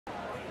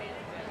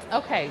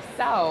Okay,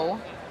 so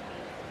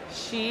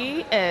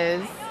she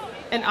is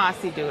an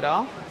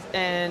Aussiedoodle,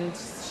 and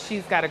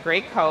she's got a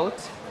great coat.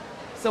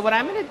 So what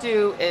I'm going to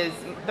do is,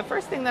 the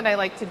first thing that I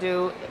like to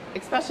do,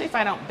 especially if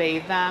I don't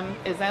bathe them,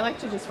 is I like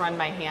to just run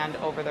my hand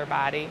over their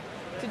body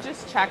to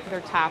just check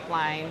their top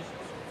line,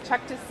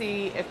 check to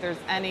see if there's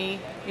any,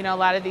 a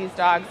lot of these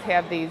dogs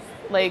have these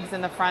legs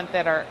in the front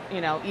that are,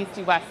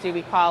 easty-westy,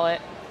 we call it.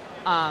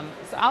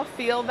 So I'll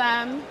feel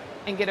them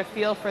and get a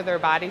feel for their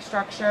body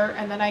structure,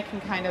 and then I can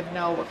kind of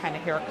know what kind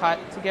of haircut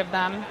to give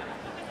them,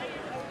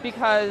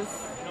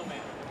 because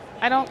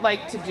I don't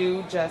like to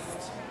do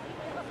just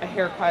a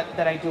haircut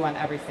that I do on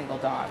every single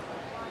dog.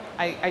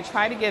 I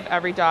try to give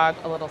every dog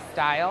a little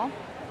style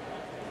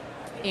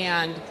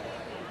and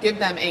give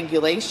them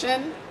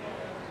angulation,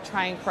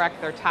 try and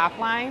correct their top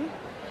line.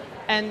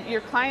 And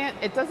your client,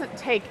 it doesn't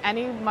take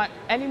any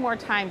more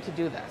time to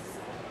do this.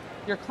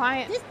 Your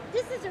client...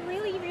 This is a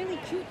really, really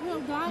cute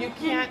little dog. You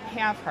can't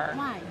have her.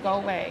 Why? Go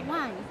away.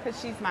 Why? Because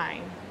she's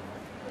mine.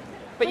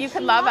 But you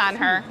could love on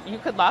her. You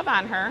could love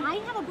on her. I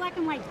have a black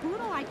and white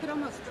poodle I could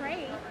almost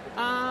trade.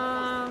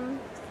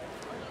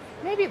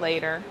 Maybe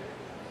later.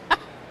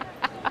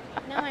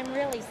 Now I'm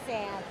really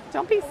sad.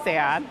 Don't be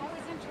sad. I'm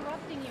always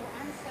interrupting you.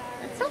 I'm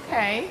sorry. It's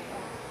okay.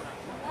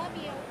 I love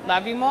you.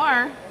 Love you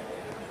more.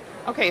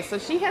 Okay, so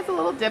she has a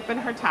little dip in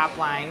her top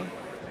line.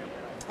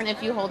 And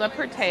if you hold up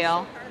her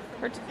tail,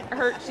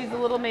 she's a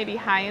little maybe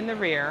high in the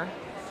rear.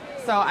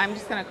 So I'm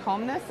just going to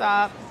comb this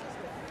up.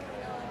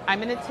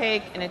 I'm going to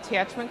take an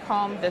attachment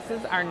comb. This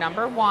is our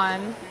number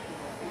 1.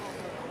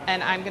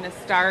 And I'm going to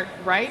start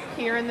right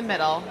here in the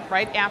middle,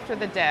 right after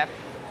the dip.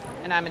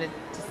 And I'm going to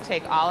just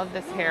take all of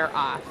this hair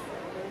off.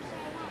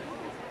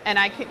 And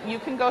you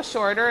can go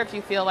shorter if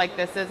you feel like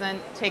this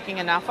isn't taking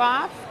enough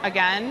off.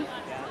 Again,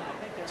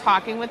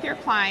 talking with your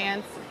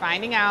clients,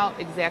 finding out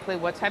exactly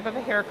what type of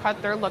a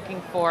haircut they're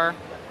looking for.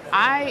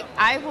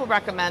 I will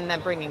recommend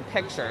them bringing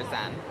pictures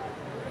in.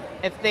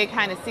 If they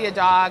kind of see a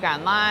dog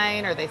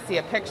online or they see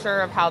a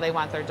picture of how they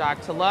want their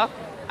dog to look,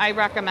 I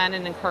recommend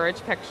and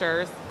encourage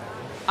pictures.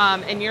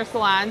 In your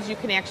salons, you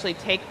can actually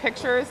take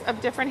pictures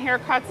of different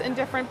haircuts and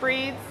different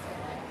breeds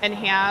and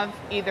have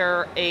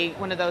either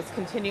one of those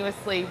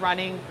continuously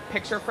running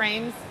picture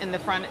frames in the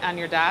front on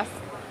your desk,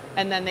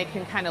 and then they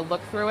can kind of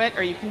look through it,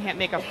 or you can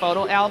make a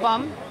photo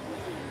album.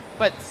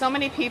 But so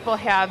many people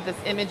have this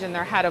image in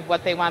their head of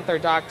what they want their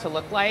dog to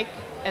look like,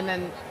 and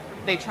then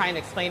they try and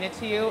explain it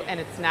to you,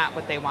 and it's not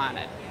what they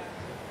wanted.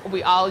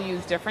 We all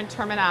use different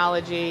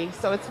terminology,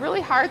 so it's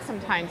really hard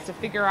sometimes to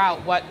figure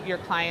out what your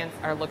clients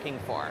are looking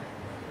for.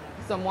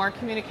 So more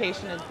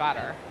communication is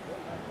better,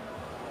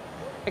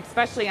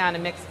 especially on a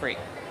mixed breed.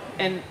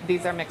 And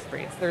these are mixed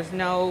breeds. There's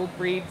no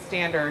breed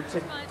standard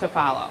to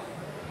follow.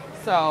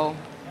 So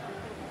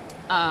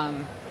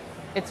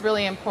it's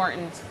really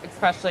important,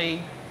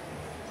 especially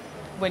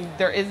when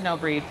there is no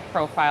breed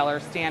profile or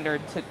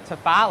standard to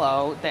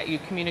follow, that you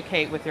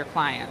communicate with your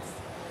clients.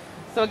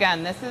 So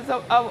again, this is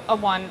a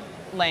 1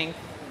 length,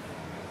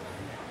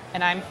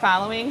 and I'm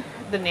following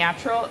the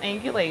natural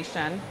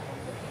angulation.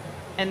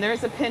 And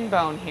there's a pin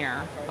bone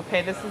here.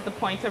 Okay, this is the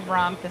point of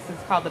rump. This is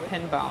called the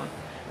pin bone.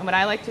 And what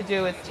I like to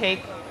do is take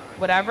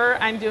whatever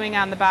I'm doing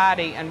on the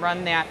body and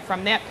run that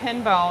from that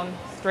pin bone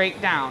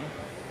straight down.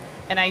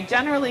 And I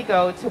generally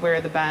go to where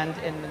the bend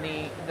in the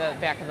knee, the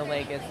back of the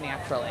leg is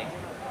naturally.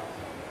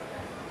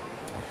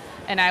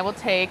 And I will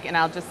take and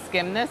I'll just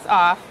skim this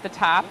off the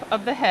top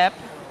of the hip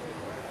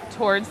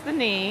towards the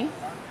knee.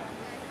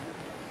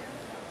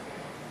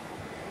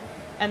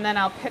 And then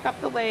I'll pick up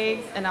the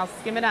legs and I'll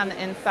skim it on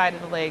the inside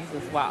of the legs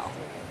as well.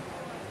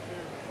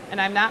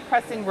 And I'm not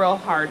pressing real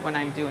hard when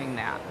I'm doing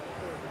that.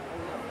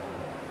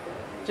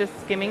 Just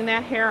skimming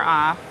that hair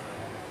off.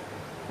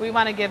 We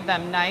want to give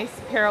them nice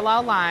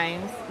parallel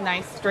lines,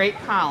 nice straight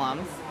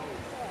columns.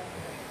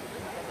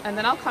 And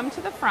then I'll come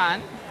to the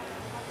front.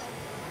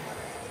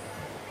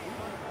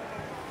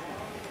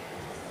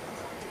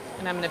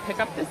 And I'm going to pick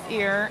up this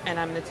ear and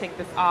I'm going to take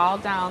this all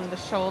down the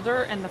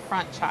shoulder and the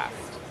front chest.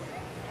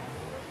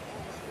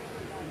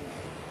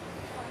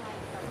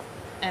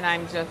 And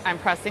I'm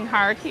pressing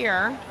hard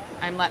here.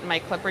 I'm letting my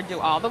clipper do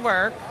all the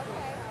work.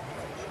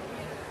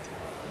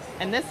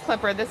 And this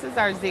clipper, this is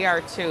our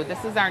ZR2.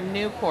 This is our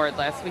new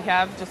cordless. We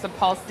have just a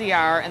Pulse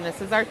ZR, and this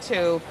is our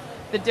 2.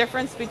 The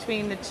difference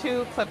between the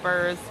 2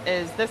 clippers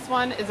is this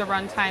one is a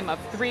runtime of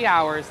 3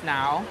 hours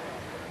now,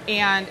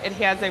 and it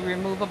has a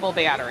removable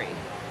battery.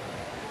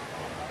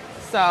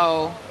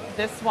 So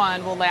this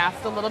one will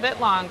last a little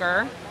bit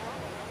longer.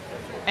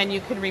 And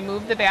you can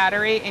remove the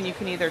battery, and you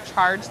can either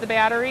charge the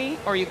battery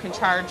or you can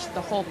charge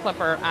the whole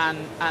clipper on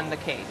the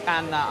case,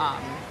 on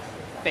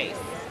the face.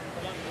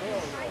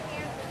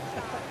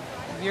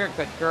 You're a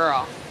good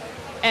girl.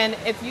 And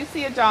if you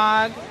see a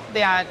dog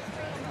that,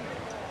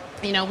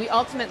 we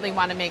ultimately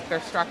want to make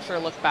their structure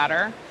look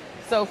better.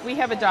 So if we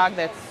have a dog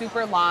that's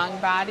super long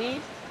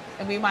bodied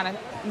and we want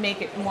to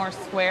make it more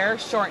square,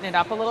 shorten it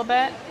up a little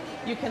bit,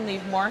 you can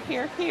leave more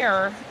hair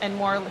here and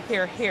more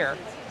hair here.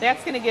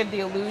 That's going to give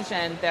the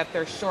illusion that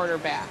they're shorter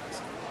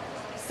backed.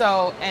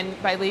 So, and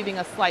by leaving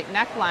a slight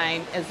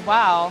neckline as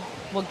well,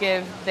 will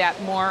give that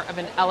more of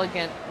an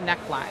elegant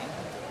neckline.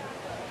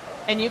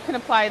 And you can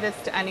apply this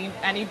to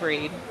any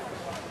breed.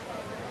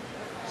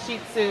 Shih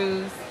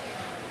Tzus,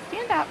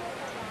 stand up,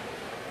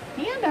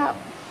 stand up.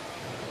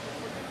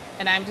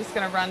 And I'm just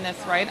gonna run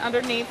this right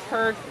underneath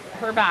her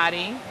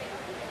body.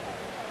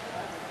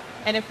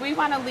 And if we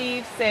wanna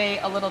leave, say,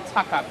 a little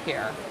tuck up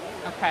here,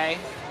 okay?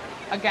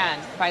 Again,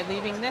 by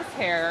leaving this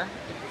hair,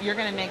 you're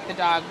gonna make the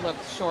dog look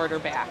shorter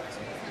backed.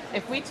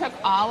 If we took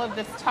all of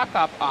this tuck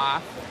up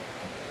off,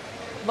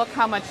 look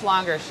how much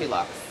longer she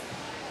looks,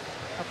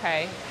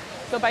 okay?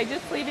 So by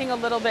just leaving a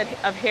little bit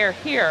of hair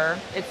here,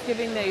 it's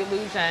giving the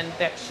illusion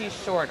that she's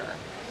shorter.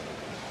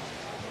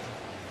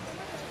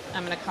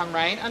 I'm gonna come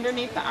right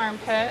underneath the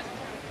armpit,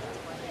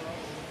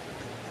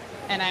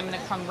 and I'm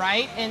gonna come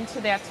right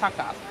into that tuck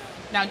up.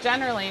 Now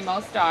generally,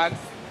 most dogs,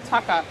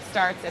 tuck up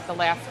starts at the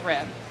last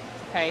rib,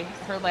 okay?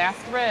 Her last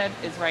rib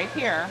is right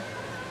here.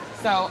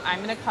 So I'm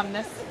gonna come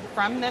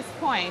from this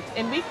point,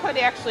 and we could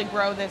actually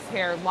grow this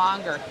hair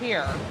longer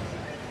here,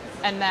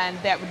 and then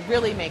that would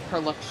really make her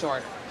look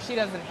shorter. She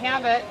doesn't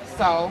have it,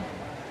 so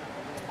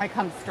I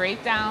come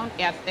straight down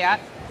at that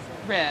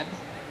rib,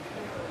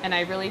 and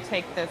I really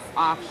take this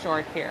off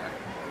short here.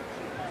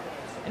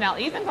 And I'll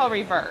even go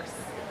reverse.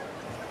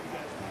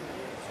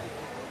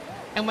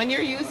 And when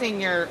you're using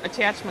your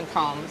attachment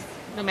combs,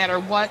 no matter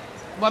what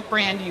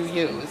brand you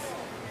use,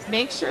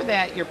 make sure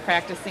that you're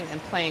practicing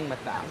and playing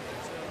with them.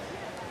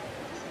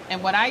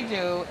 And what I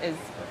do is,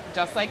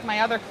 just like my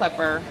other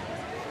clipper,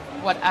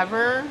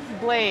 whatever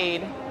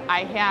blade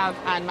I have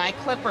on my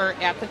clipper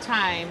at the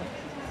time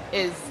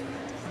is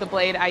the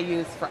blade I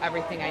use for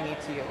everything I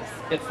need to use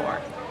it for.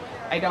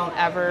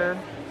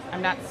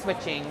 I'm not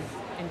switching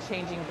and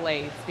changing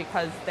blades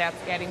because that's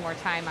adding more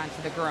time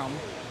onto the groom.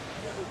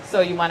 So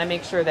you want to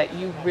make sure that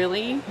you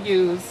really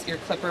use your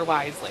clipper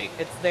wisely.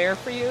 It's there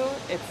for you.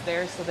 It's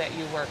there so that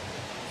you work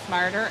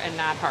smarter and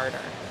not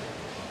harder.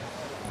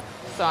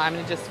 So I'm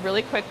going to just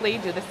really quickly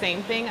do the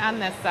same thing on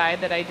this side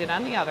that I did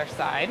on the other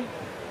side.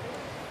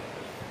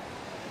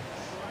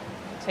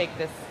 Take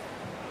this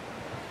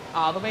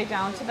all the way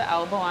down to the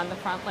elbow on the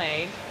front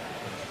leg.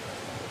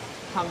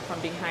 Come from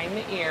behind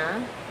the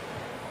ear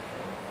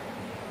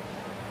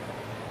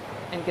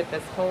and get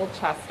this whole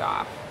chest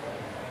off.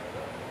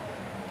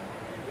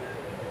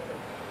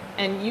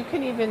 And you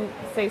can even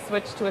say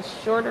switch to a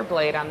shorter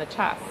blade on the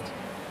chest.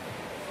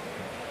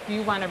 If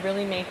you want to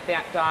really make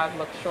that dog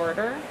look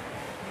shorter,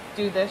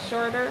 do this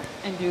shorter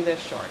and do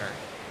this shorter.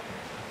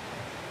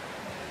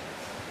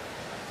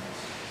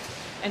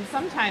 And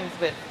sometimes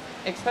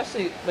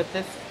especially with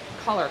this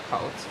color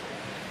coat,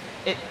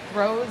 it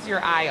throws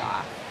your eye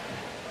off.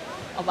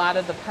 A lot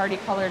of the party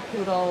colored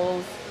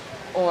poodles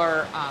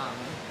or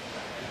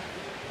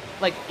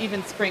like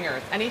even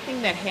springers,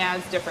 anything that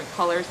has different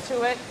colors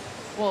to it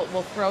will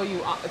throw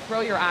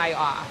your eye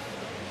off.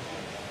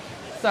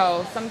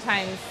 So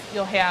sometimes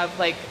you'll have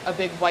like a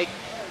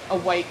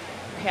white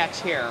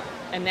patch here,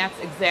 and that's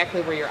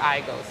exactly where your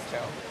eye goes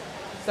to.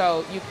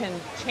 So you can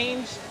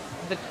change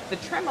the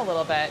trim a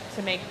little bit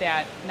to make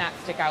that not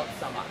stick out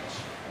so much.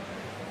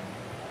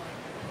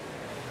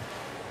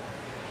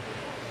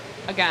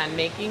 Again,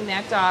 making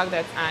that dog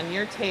that's on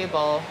your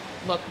table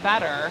look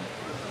better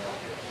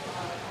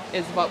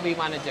is what we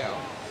want to do.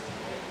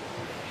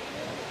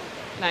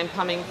 And I'm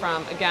coming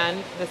from,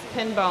 again, this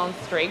pin bone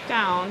straight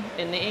down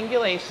in the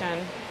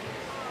angulation,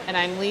 and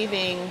I'm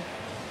leaving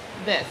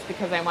this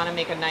because I want to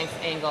make a nice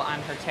angle on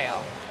her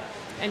tail.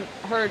 And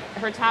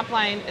her top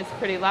line is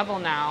pretty level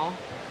now.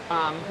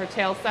 Her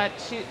tail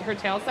set's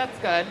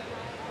good.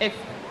 If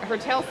her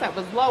tail set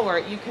was lower,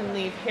 you can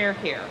leave hair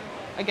here,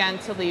 again,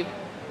 to leave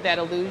that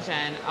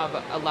illusion of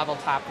a level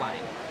top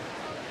line.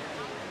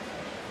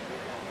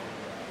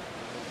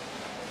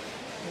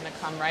 I'm gonna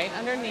come right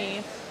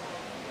underneath.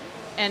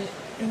 And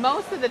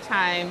most of the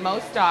time,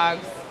 most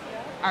dogs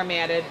are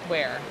matted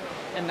where?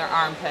 In their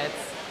armpits,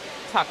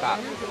 tuck up.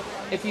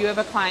 If you have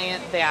a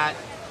client that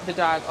the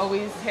dog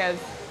always has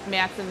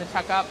mats in the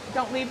tuck up,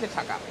 don't leave the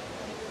tuck up.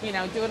 You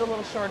know, do it a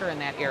little shorter in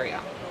that area.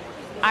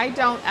 I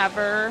don't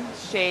ever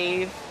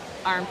shave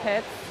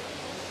armpits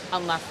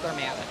unless they're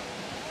matted.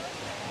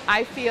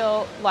 I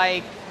feel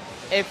like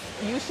if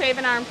you shave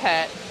an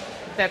armpit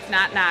that's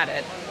not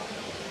knotted,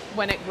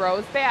 when it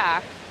grows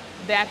back,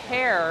 that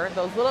hair,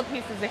 those little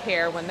pieces of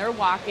hair, when they're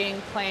walking,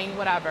 playing,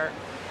 whatever,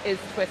 is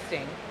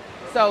twisting.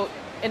 So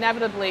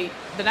inevitably,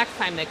 the next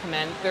time they come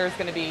in, there's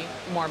going to be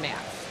more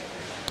mats.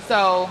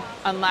 So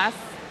unless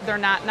they're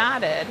not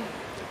knotted,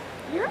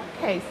 you're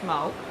okay,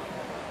 Smoke.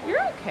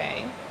 You're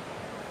okay.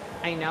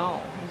 I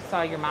know. You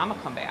saw your mama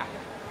come back.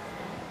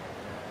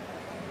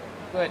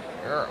 Good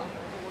girl.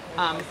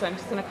 So I'm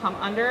just going to come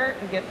under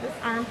and get this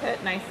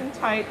armpit nice and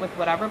tight with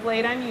whatever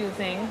blade I'm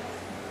using.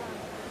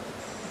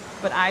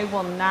 But I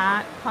will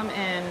not come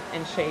in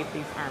and shave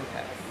these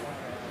armpits.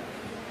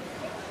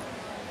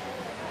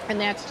 And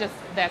that's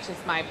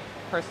just my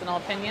personal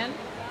opinion.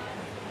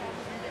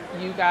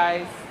 You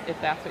guys, if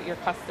that's what you're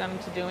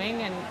accustomed to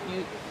doing and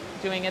you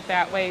doing it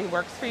that way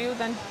works for you,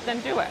 then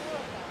do it.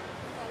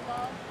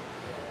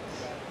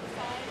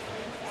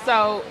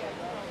 So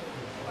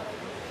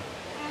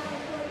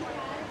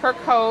her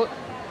coat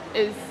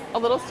is a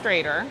little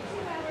straighter.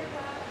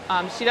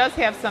 She does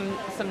have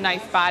some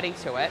nice body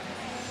to it.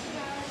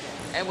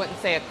 I wouldn't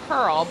say a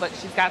curl, but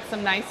she's got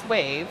some nice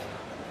wave.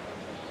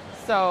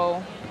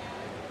 So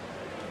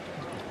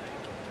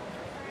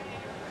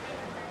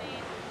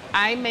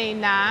I may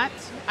not,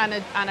 on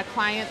a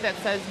client that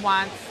says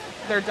wants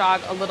their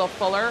dog a little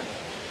fuller,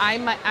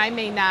 I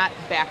may not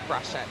back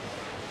brush it.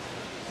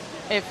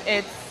 If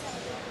it's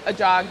a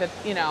dog that,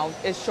 you know,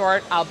 is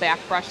short, I'll back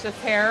brush this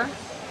hair.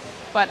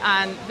 But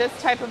on this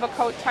type of a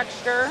coat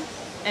texture,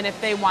 and if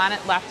they want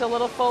it left a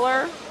little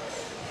fuller,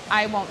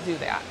 I won't do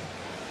that.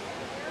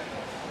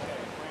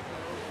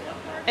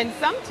 And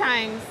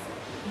sometimes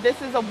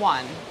this is a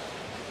 1.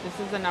 This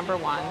is a number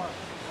 1.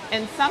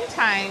 And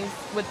sometimes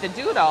with the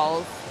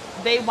doodles,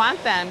 they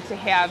want them to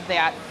have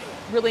that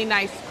really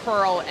nice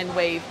curl and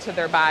wave to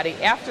their body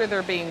after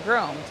they're being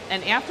groomed.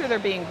 And after they're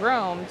being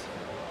groomed,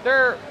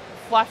 they're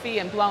fluffy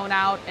and blown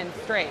out and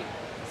straight.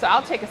 So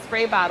I'll take a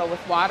spray bottle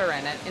with water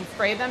in it and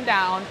spray them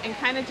down and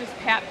kind of just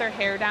pat their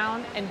hair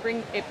down, and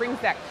it brings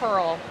that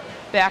curl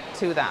back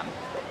to them.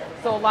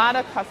 So a lot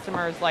of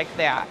customers like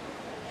that.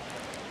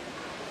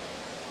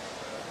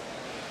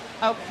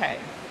 Okay,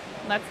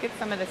 let's get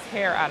some of this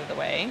hair out of the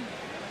way.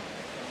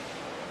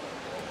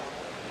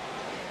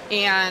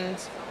 And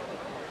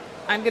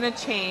I'm gonna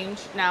change,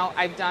 now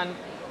I've done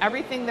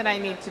everything that I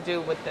need to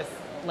do with this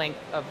length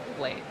of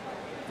blade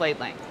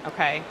length,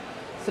 okay?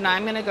 So now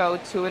I'm gonna go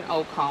to an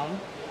O comb.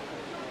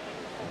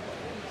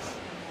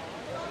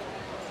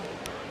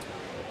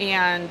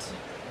 And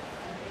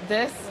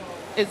this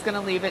is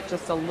gonna leave it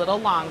just a little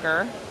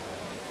longer.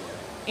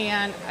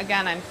 And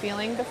again, I'm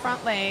feeling the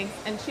front legs,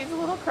 and she's a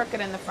little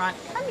crooked in the front.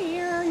 Come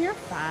here, you're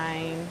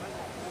fine.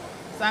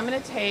 So I'm gonna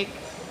take,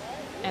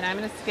 and I'm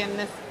gonna skim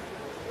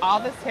all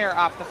this hair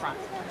off the front.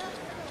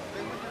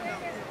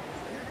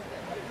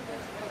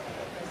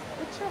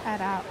 Put your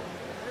head out.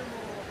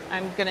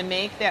 I'm gonna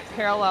make that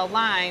parallel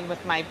line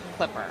with my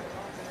clipper.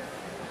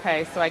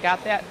 Okay, so I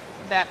got that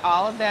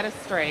all of that is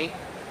straight.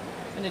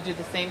 I'm gonna do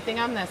the same thing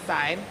on this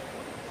side.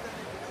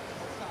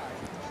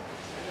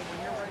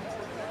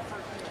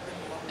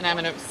 And I'm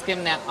gonna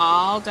skim that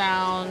all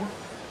down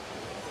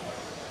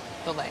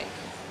the leg.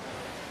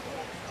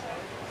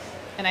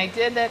 And I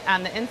did that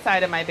on the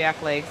inside of my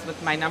back legs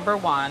with my number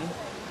 1.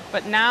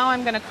 But now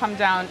I'm gonna come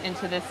down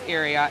into this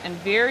area and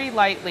very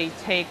lightly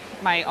take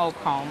my O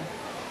comb,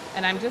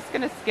 and I'm just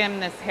gonna skim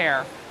this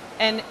hair.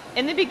 And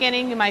in the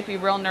beginning, you might be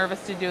real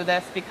nervous to do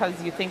this because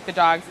you think the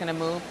dog's gonna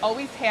move.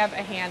 Always have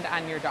a hand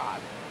on your dog.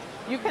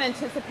 You can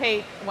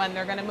anticipate when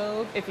they're gonna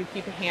move if you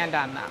keep a hand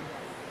on them.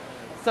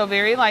 So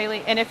very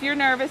lightly, and if you're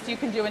nervous, you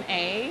can do an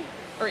A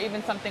or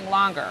even something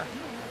longer.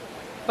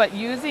 But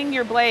using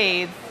your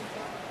blades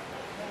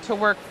to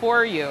work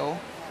for you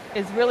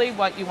is really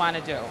what you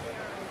wanna do.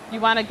 You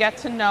wanna get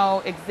to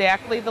know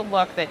exactly the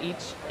look that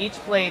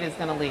each blade is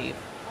gonna leave.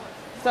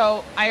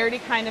 So I already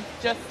kind of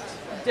just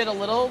did a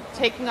little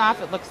taking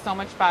off. It looks so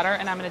much better.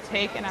 And I'm gonna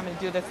take and I'm gonna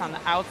do this on the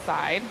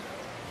outside.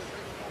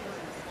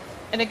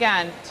 And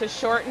again, to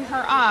shorten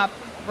her up,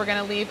 we're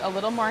gonna leave a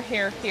little more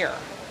hair here.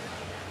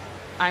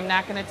 I'm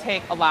not gonna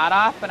take a lot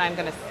off, but I'm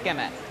gonna skim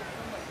it.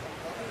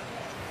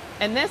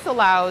 And this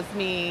allows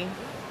me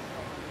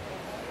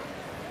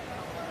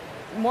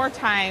more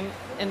time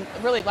and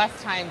really less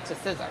time to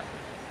scissor.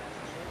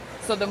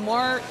 So the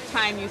more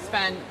time you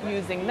spend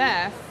using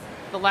this,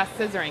 the less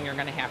scissoring you're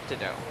gonna have to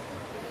do.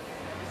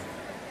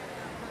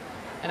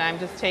 And I'm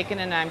just taking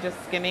and I'm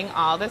just skimming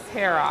all this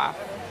hair off.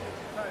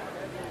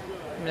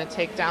 I'm gonna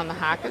take down the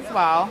hock as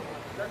well.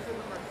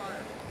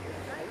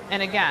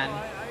 And again,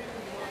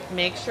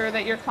 make sure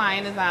that your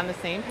client is on the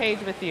same page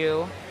with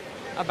you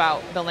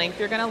about the length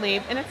you're gonna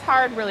leave. And it's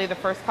hard really the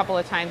first couple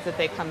of times that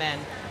they come in.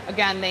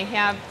 Again, they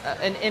have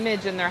an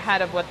image in their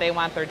head of what they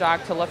want their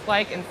dog to look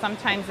like, and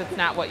sometimes it's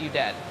not what you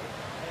did.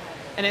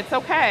 And it's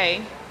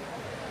okay.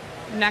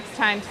 Next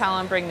time, tell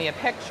them, bring me a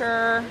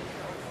picture,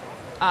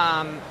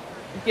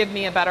 give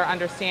me a better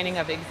understanding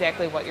of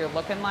exactly what you're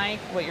looking like,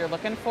 what you're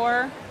looking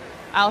for.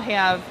 I'll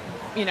have,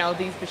 you know,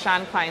 these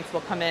Bichon clients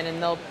will come in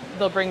and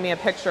they'll bring me a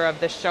picture of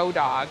this show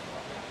dog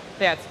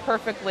that's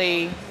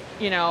perfectly,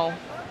 you know,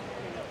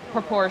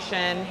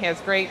 proportion,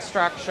 has great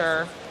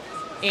structure,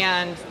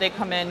 and they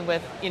come in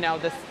with, you know,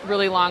 this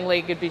really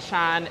long-legged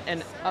Bichon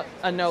and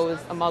a nose,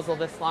 a muzzle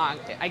this long.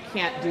 I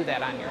can't do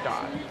that on your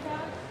dog.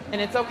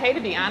 And it's okay to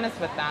be honest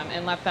with them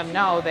and let them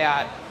know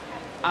that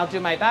I'll do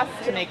my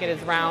best to make it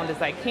as round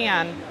as I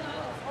can,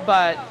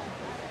 but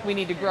we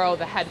need to grow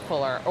the head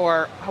fuller,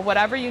 or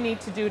whatever you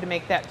need to do to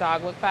make that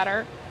dog look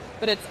better.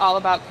 But it's all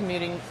about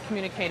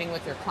communicating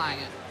with your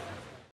client.